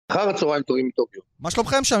אחר הצהריים טובים מטוקיו. מה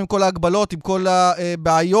שלומכם שם עם כל ההגבלות, עם כל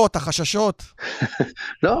הבעיות, החששות?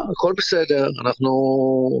 לא, הכל בסדר. אנחנו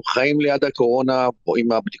חיים ליד הקורונה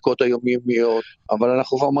עם הבדיקות היומיומיות, אבל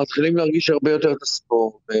אנחנו כבר מתחילים להרגיש הרבה יותר את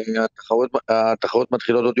הספורט. התחרות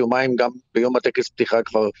מתחילות עוד יומיים, גם ביום הטקס פתיחה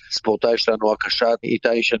כבר ספורטאי שלנו, הקשת,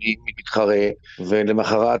 איתי שני מתחרה,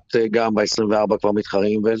 ולמחרת גם ב-24 כבר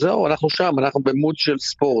מתחרים, וזהו, אנחנו שם, אנחנו במוד של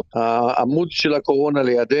ספורט. המוד של הקורונה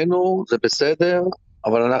לידינו, זה בסדר,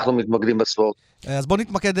 אבל אנחנו מתמקדים בספורט. אז בואו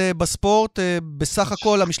נתמקד בספורט. בסך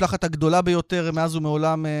הכל המשלחת הגדולה ביותר מאז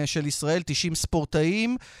ומעולם של ישראל, 90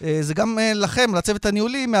 ספורטאים. זה גם לכם, לצוות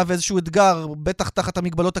הניהולי, מהווה איזשהו אתגר, בטח תחת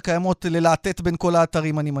המגבלות הקיימות, ללהטט בין כל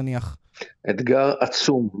האתרים, אני מניח. אתגר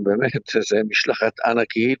עצום, באמת, זה משלחת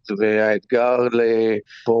ענקית, והאתגר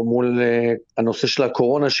פה מול הנושא של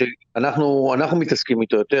הקורונה, שאנחנו מתעסקים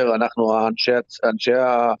איתו יותר, אנחנו אנשי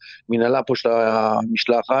המנהלה פה של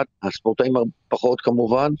המשלחת, הספורטאים פחות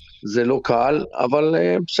כמובן, זה לא קל, אבל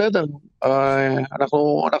בסדר,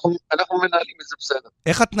 אנחנו מנהלים את זה בסדר.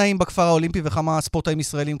 איך התנאים בכפר האולימפי וכמה ספורטאים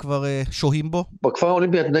ישראלים כבר שוהים בו? בכפר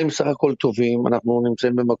האולימפי התנאים סך הכל טובים, אנחנו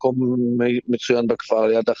נמצאים במקום מצוין בכפר,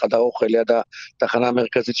 ליד החדר אוכל, ליד התחנה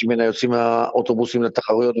המרכזית שמנה יוצאים האוטובוסים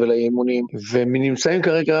לתחרויות ולאימונים, ונמצאים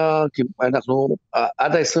כרגע, אנחנו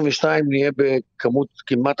עד ה-22 נהיה בכמות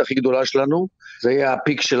כמעט הכי גדולה שלנו, זה יהיה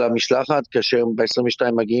הפיק של המשלחת, כאשר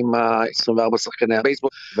ב-22 מגיעים ה-24 שחקני הבייסבול,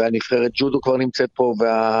 והנבחרת ג'ודו כבר נמצאת פה,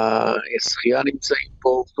 והשחייה נמצאים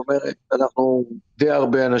פה, זאת אומרת, אנחנו די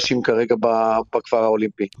הרבה אנשים כרגע בכפר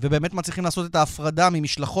האולימפי. ובאמת מצליחים לעשות את ההפרדה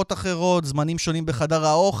ממשלחות אחרות, זמנים שונים בחדר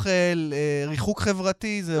האוכל, ריחוק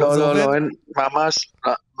חברתי, זה עובד? לא, ממש,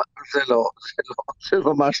 זה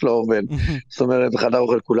ממש לא עובד. זאת אומרת, בחדר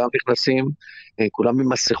האוכל כולם נכנסים, כולם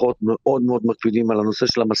עם מסכות, מאוד מאוד מקפידים על הנושא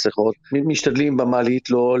של המסכות, משתדלים במעלית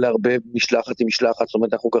לא להרבה משלחת עם משלחת, זאת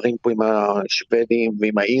אומרת, אנחנו גרים פה עם השוודים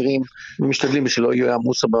ועם האירים, משתדלים שלא יהיה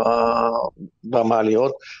עמוס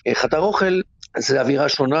במעליות. חדר אוכל זה אווירה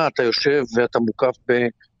שונה, אתה יושב ואתה מוקף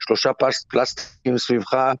בשלושה פלסטיקים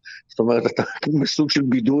סביבך, זאת אומרת, אתה בסוג של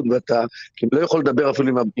בידוד, ואתה לא יכול לדבר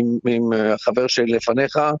אפילו עם החבר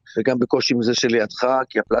שלפניך, וגם בקושי עם זה שלידך,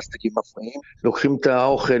 כי הפלסטיקים מפריעים. לוקחים את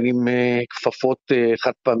האוכל עם כפפות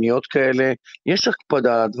חד פעמיות כאלה, יש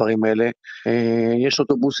הקפדה על הדברים האלה, יש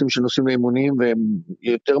אוטובוסים שנוסעים לאימונים, והם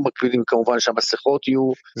יותר מקפידים כמובן שהמסכות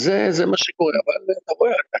יהיו, זה מה שקורה, אבל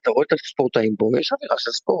אתה רואה את הספורטאים פה, ויש אווירה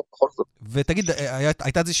של ספורט, בכל זאת. ותגיד,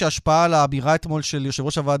 הייתה איזושהי השפעה על האמירה אתמול של יושב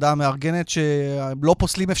ראש הוועדה המארגנת, שלא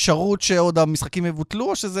פוסלים אפשרות שעוד המשחקים יבוטלו,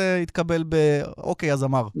 או שזה יתקבל אוקיי, אז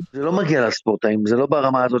אמר? זה לא מגיע לספורטאים, זה לא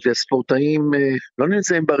ברמה הזאת, הספורטאים לא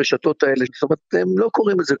נמצאים ברשתות האלה, זאת אומרת, הם לא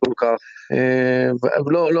קוראים את זה כל כך,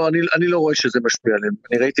 אני לא רואה שזה משפיע עליהם.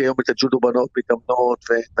 אני ראיתי היום את הג'ודו בנות מתאמנות,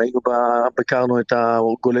 והיינו בקרנו את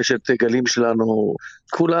הגולשת גלים שלנו,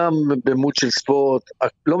 כולם במוד של ספורט,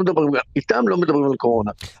 איתם לא מדברים על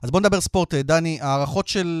קורונה. אז בוא נדבר ספורט, דני, הערכות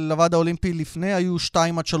של הוועד האולימפי לפני היו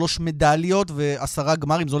 2 עד 3 מדליות ו10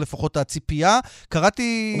 גמרים, זו לפחות הציפייה.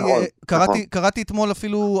 קראתי אתמול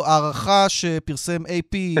אפילו הערכה שפרסם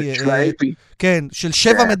AP, כן, של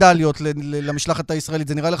 7 מדליות למשלחת הישראלית,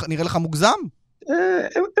 זה נראה לך מוגזם?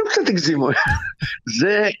 הם קצת הגזימו.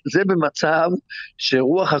 זה במצב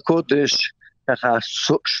שרוח הקודש ככה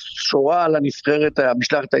שורה על הנבחרת,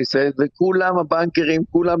 המשלחת הישראלית, וכולם הבנקרים,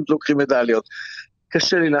 כולם לוקחים מדליות.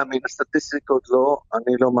 קשה לי להאמין, הסטטיסטיקות לא,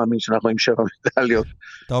 אני לא מאמין שאנחנו עם 7 מדליות.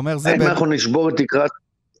 אתה אומר זה... אם אנחנו נשבור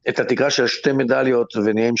את התקרה של 2 מדליות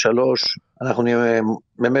ונהיה עם 3, אנחנו נהיה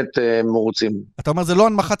באמת מרוצים. אתה אומר זה לא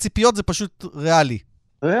הנמחת ציפיות, זה פשוט ריאלי.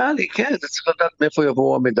 ריאלי, כן, זה צריך לדעת מאיפה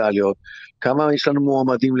יבואו המדליות, כמה יש לנו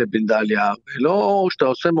מועמדים לבנדליה, ולא שאתה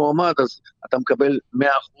עושה מועמד, אז אתה מקבל 100%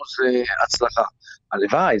 הצלחה.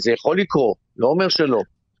 הלוואי, זה יכול לקרות, לא אומר שלא,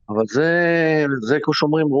 אבל זה כמו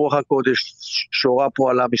שאומרים, רוח הקודש שורה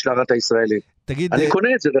פה על המשלחת הישראלית. אני קונה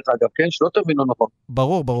את זה דרך אגב, כן? שלא תבינו נכון.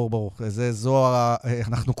 ברור.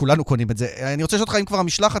 אנחנו כולנו קונים את זה. אני רוצה לשאול אותך אם כבר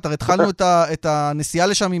המשלחת, הרי התחלנו את הנסיעה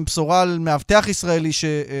לשם עם בשורה על מאבטח ישראלי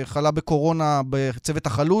שחלה בקורונה בצוות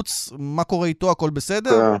החלוץ. מה קורה איתו? הכל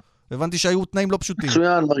בסדר? הבנתי שהיו תנאים לא פשוטים.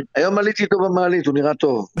 מצוין, היום עליתי איתו במעלית, הוא נראה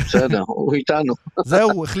טוב, בסדר, הוא איתנו.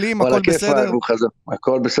 זהו, החלים, הכל בסדר.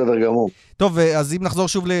 הכל בסדר גמור. טוב, אז אם נחזור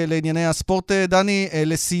שוב לענייני הספורט, דני,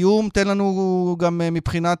 לסיום, תן לנו גם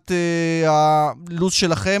מבחינת הלו"ז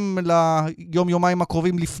שלכם ליום-יומיים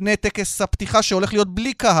הקרובים לפני טקס הפתיחה שהולך להיות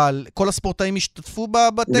בלי קהל. כל הספורטאים ישתתפו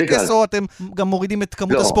בטקס, או אתם גם מורידים את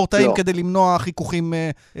כמות הספורטאים כדי למנוע חיכוכים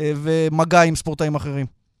ומגע עם ספורטאים אחרים?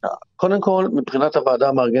 קודם כל, מבחינת הוועדה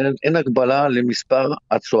המארגנת, אין הגבלה למספר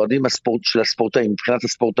הצועדים של הספורטאים, מבחינת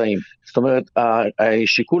הספורטאים. זאת אומרת,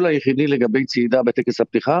 השיקול היחידי לגבי צעידה בטקס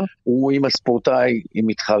הפתיחה, הוא אם הספורטאי, אם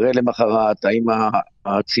מתחרה למחרת, האם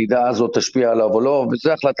הצעידה הזאת תשפיע עליו או לא,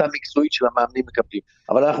 וזו החלטה מקצועית של המאמנים מקבלים.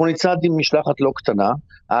 אבל אנחנו נצעד עם משלחת לא קטנה,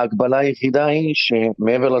 ההגבלה היחידה היא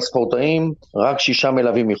שמעבר לספורטאים, רק 6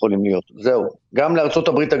 מלווים יכולים להיות. זהו. גם לארצות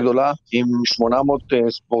הברית הגדולה, עם 800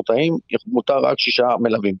 ספורטאים, מותר רק 6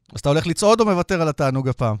 מלווים. אז אתה הולך לצעוד או מוותר על התענוג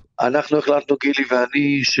הפעם? אנחנו החלטנו, גילי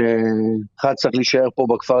ואני, שאחד צריך להישאר פה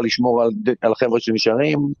בכפר לשמור על חבר'ה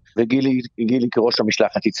שנשארים, וגילי כראש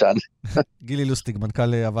המשלחת יצעד. גילי לוסטיג,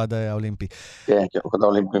 מנכ"ל הוועד האולימפי. כן, הוועד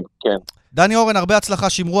האולימפי, כן. דני אורן, הרבה הצלחה,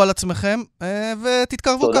 שמרו על עצמכם,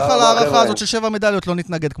 ותתקרבו ככה להערכה הזאת של 7 מדליות, לא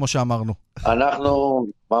נתנגד כמו שאמרנו. אנחנו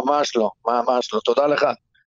ממש לא, ממש לא. תודה לך.